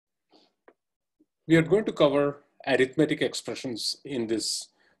We are going to cover arithmetic expressions in this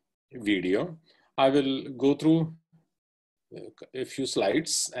video. I will go through a few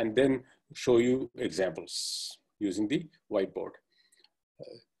slides and then show you examples using the whiteboard.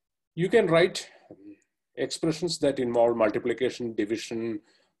 You can write expressions that involve multiplication, division,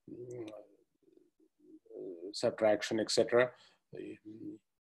 subtraction, etc.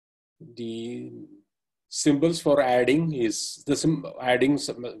 The symbols for adding is adding,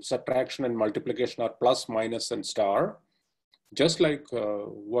 subtraction, and multiplication are plus, minus, and star, just like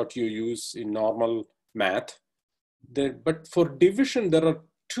what you use in normal math. But for division, there are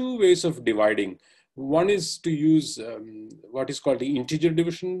two ways of dividing. One is to use what is called the integer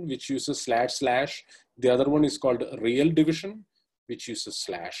division, which uses slash. The other one is called real division, which uses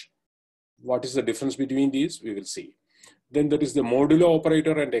slash. What is the difference between these? We will see. Then there is the modulo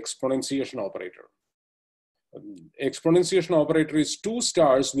operator and exponentiation operator. Exponentiation operator is two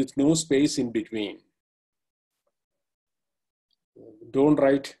stars with no space in between. Don't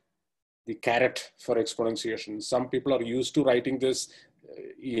write the caret for exponentiation. Some people are used to writing this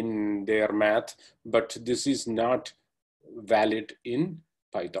in their math, but this is not valid in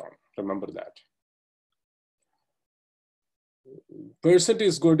Python. Remember that. Percent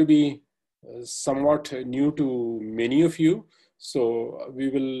is going to be somewhat new to many of you. So we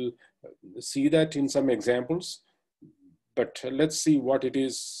will see that in some examples, but let's see what it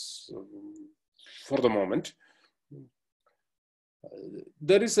is for the moment.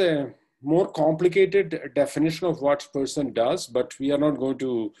 There is a more complicated definition of what percent does, but we are not going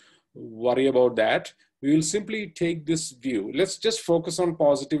to worry about that. We will simply take this view. Let's just focus on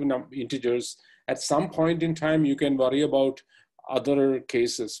positive integers. At some point in time, you can worry about other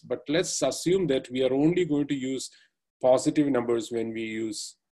cases, but let's assume that we are only going to use positive numbers when we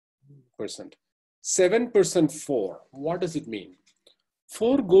use percent. 7% 4, what does it mean?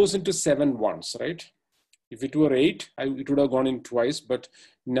 4 goes into 7 once, right? If it were 8, it would have gone in twice, but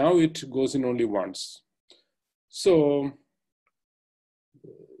now it goes in only once. So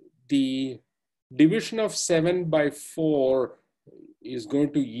the division of 7 by 4 is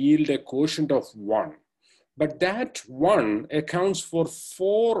going to yield a quotient of 1. But that 1 accounts for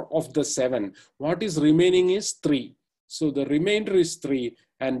 4 of the 7. What is remaining is 3. So the remainder is 3,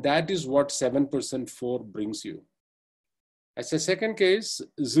 and that is what 7% 4 brings you. As a second case,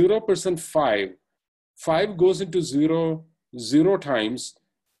 0% 5. 5 goes into 0 times,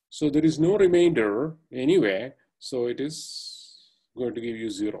 so there is no remainder anyway, so it is going to give you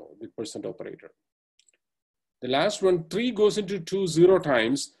 0, the percent operator. The last one, 3 goes into 2 0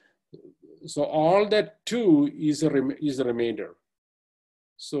 times, so all that 2 is a remainder.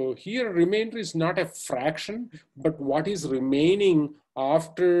 So here remainder is not a fraction, but what is remaining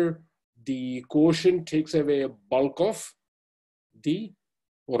after the quotient takes away a bulk of the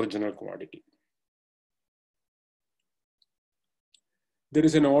original quantity. There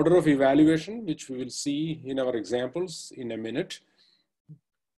is an order of evaluation, which we will see in our examples in a minute.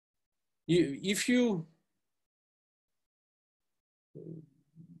 If you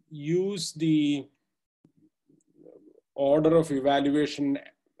use the order of evaluation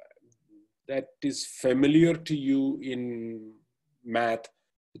that is familiar to you in math,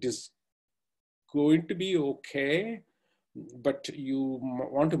 it is going to be okay, but you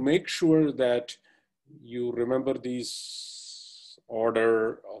want to make sure that you remember these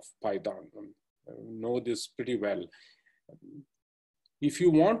order of Python. Know this pretty well. If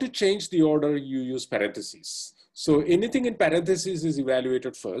you want to change the order, you use parentheses. So anything in parentheses is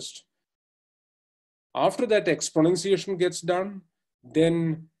evaluated first. After that, exponentiation gets done.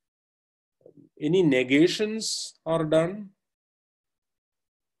 Then any negations are done.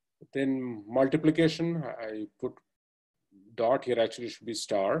 Then multiplication, I put dot here, actually should be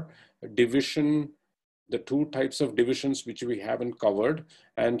star. Division, the two types of divisions which we haven't covered,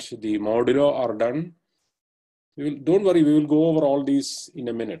 and the modulo are done. Don't worry, we will go over all these in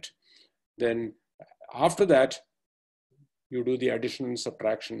a minute. Then after that, you do the addition and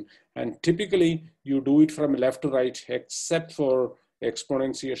subtraction. And typically, you do it from left to right, except for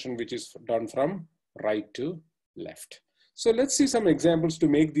exponentiation, which is done from right to left. So let's see some examples to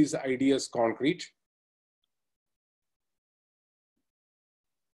make these ideas concrete.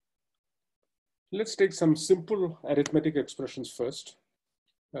 Let's take some simple arithmetic expressions first.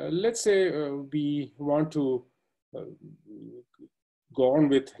 Let's say we want to go on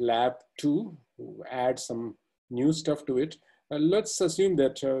with lab 2, add some new stuff to it. Let's assume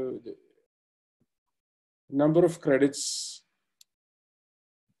that the number of credits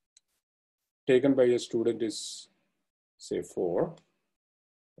taken by a student is, say, 4.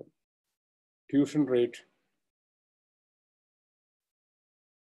 Tuition rate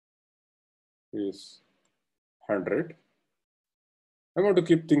is 100. I want to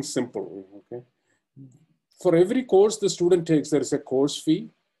keep things simple, okay? For every course the student takes, there is a course fee.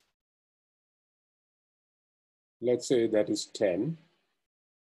 Let's say that is 10.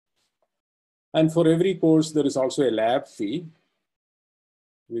 And for every course, there is also a lab fee,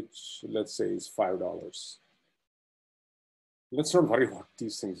 which let's say is $5. Let's not worry what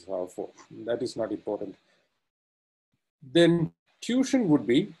these things are for. That is not important. Then tuition would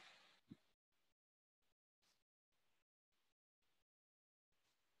be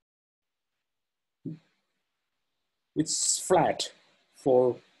it's flat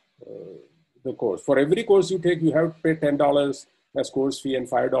for the course. For every course you take, you have to pay $10 as course fee and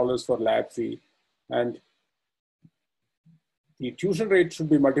 $5 for lab fee. And the tuition rate should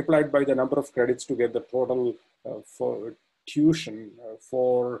be multiplied by the number of credits to get the total for tuition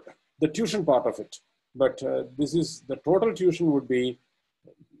for the tuition part of it. But this is the total tuition would be,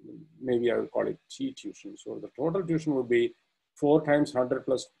 maybe I will call it T tuition. So the total tuition would be 4 times 100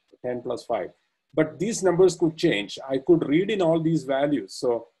 plus 10 plus 5. But these numbers could change. I could read in all these values.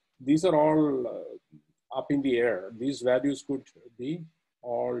 So these are all up in the air. These values could be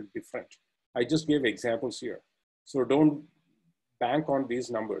all different. I just gave examples here. So don't bank on these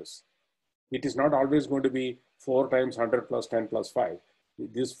numbers. It is not always going to be 4 times 100 plus 10 plus 5.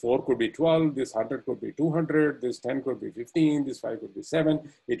 This 4 could be 12, this 100 could be 200, this 10 could be 15, this 5 could be 7.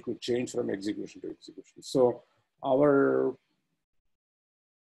 It could change from execution to execution. So our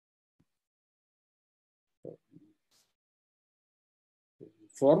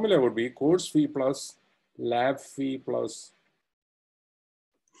formula would be course fee plus lab fee plus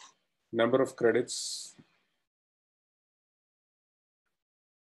number of credits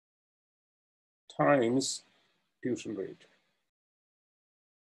times tuition rate.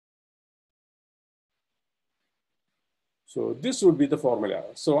 So this would be the formula.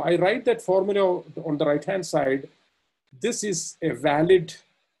 So I write that formula on the right-hand side. This is a valid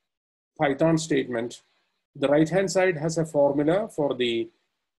Python statement. The right-hand side has a formula for the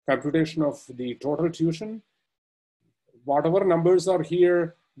computation of the total tuition. Whatever numbers are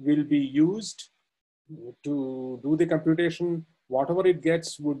here will be used to do the computation. Whatever it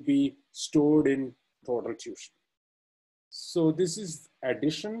gets would be stored in total tuition. So this is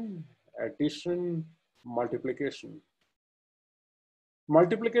addition, multiplication.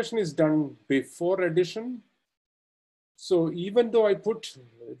 Multiplication is done before addition. So even though I put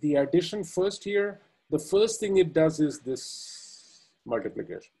the addition first here, the first thing it does is this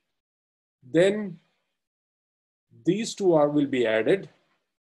multiplication. Then these two will be added.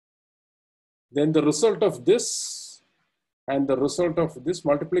 Then the result of this and the result of this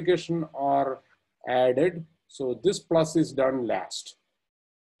multiplication are added. So this plus is done last.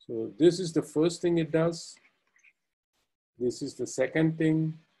 So this is the first thing it does. This is the second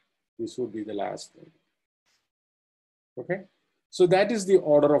thing. This would be the last thing. Okay, so that is the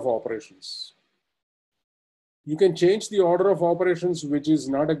order of operations. You can change the order of operations, which is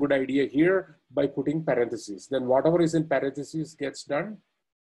not a good idea here, by putting parentheses. Then whatever is in parentheses gets done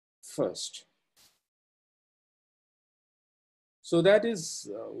first. So that is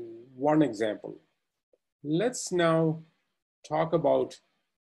one example. Let's now talk about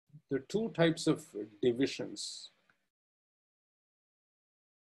the two types of divisions.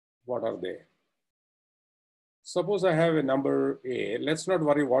 What are they? Suppose I have a number A. Let's not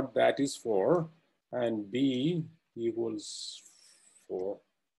worry what that is for. And B equals 4.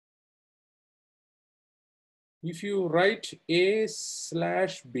 If you write A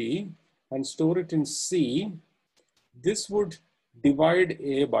slash B and store it in C, this would divide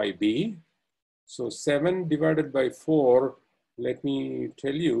A by B. So 7 divided by 4, let me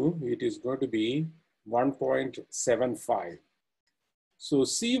tell you, it is going to be 1.75. So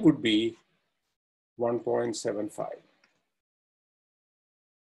C would be 1.75.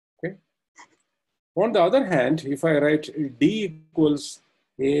 Okay. On the other hand, if I write D equals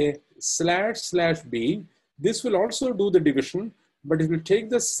A slash B, this will also do the division, but it will take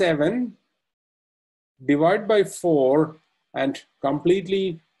the 7, divide by 4, and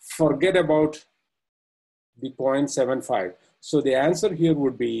completely forget about the 0.75. So the answer here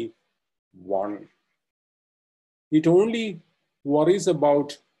would be 1. It only worries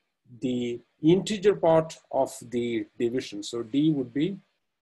about the integer part of the division. So D would be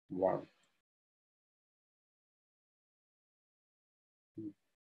 1.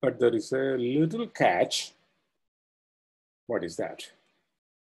 But there is a little catch. What is that?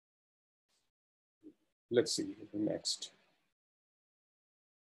 Let's see next.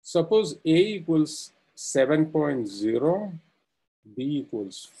 Suppose A equals 7.0, B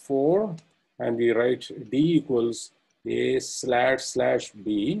equals 4, and we write D equals A slash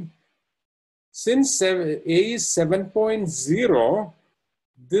B. Since A is 7.0,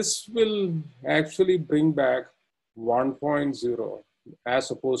 this will actually bring back 1.0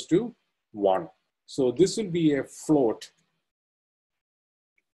 as opposed to 1. So this will be a float.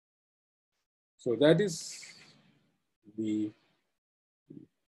 So that is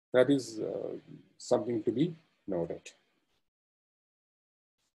something to be noted.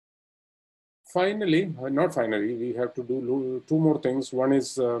 Finally, not finally, we have to do two more things. One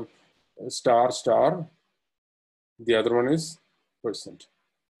is star, star. The other one is percent.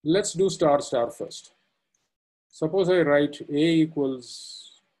 Let's do star, star first. Suppose I write A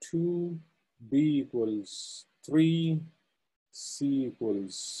equals 2, B equals 3, C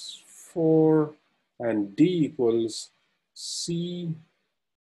equals 4, and D equals C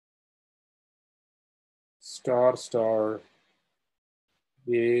star star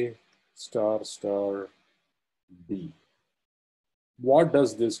A star star B. What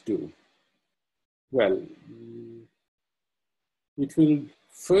does this do? Well, it will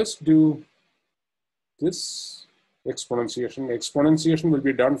first do this exponentiation. Exponentiation will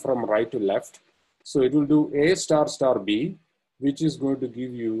be done from right to left. So it will do A star star B, which is going to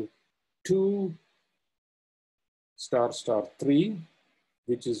give you 2 star star 3,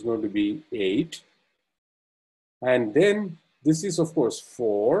 which is going to be 8. And then this is of course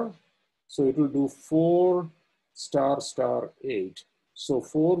 4. So it will do 4 star star 8. So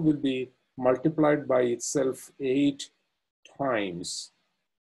 4 will be multiplied by itself 8 times.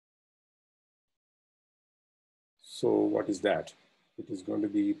 So what is that? It is going to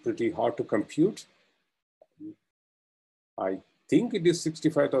be pretty hard to compute. I think it is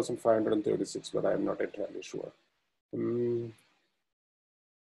 65,536, but I'm not entirely sure.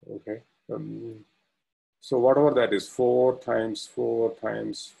 Okay. So whatever that is, 4 times 4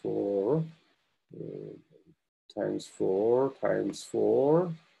 times 4 times 4 times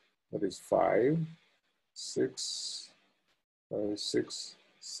 4, that is 5, 6, 6,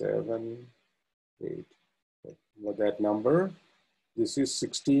 7, 8. What that number? This is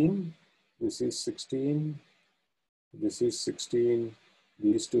 16, this is 16, this is 16,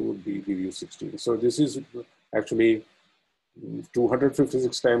 these two would be give you 16. So this is actually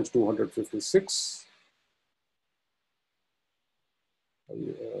 256 times 256.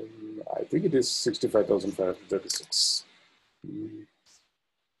 I think it is 65,536.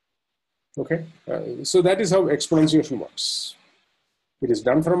 Okay, so that is how exponentiation works. It is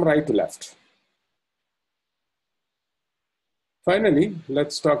done from right to left. Finally,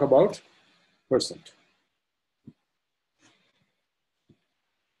 let's talk about percent.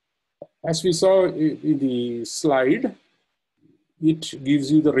 As we saw in the slide, it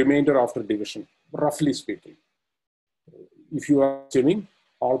gives you the remainder after division, roughly speaking, if you are assuming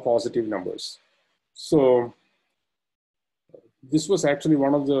all positive numbers. So this was actually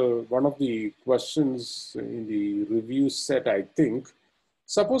one of the questions in the review set, I think.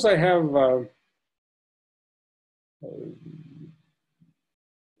 Suppose I have a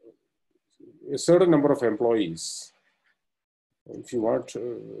certain number of employees. If you want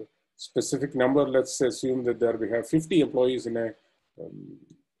a specific number, let's assume that there we have 50 employees in an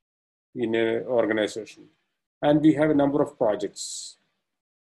organization, and we have a number of projects.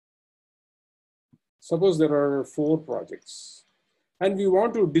 Suppose there are 4 projects, and we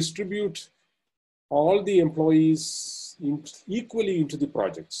want to distribute all the employees equally into the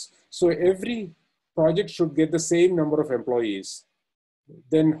projects. So every project should get the same number of employees.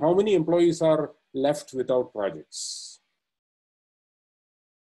 Then how many employees are left without projects?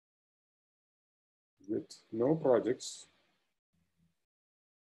 With no projects,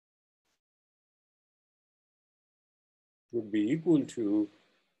 would be equal to,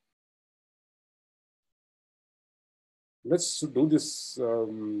 let's do this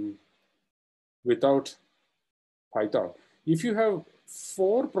without Python. If you have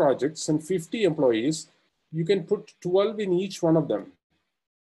 4 projects and 50 employees, you can put 12 in each one of them.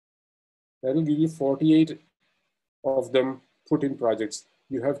 That will give you 48 of them put in projects.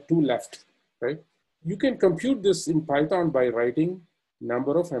 You have 2 left, right? You can compute this in Python by writing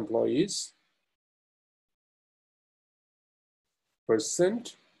number of employees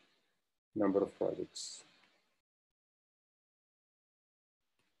percent number of projects.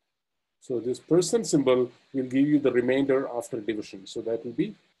 So this percent symbol will give you the remainder after division. So that will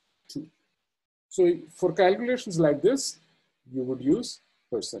be 2. So for calculations like this, you would use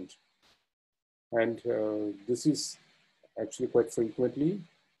percent. And this is actually quite frequently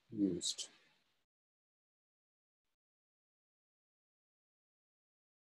used.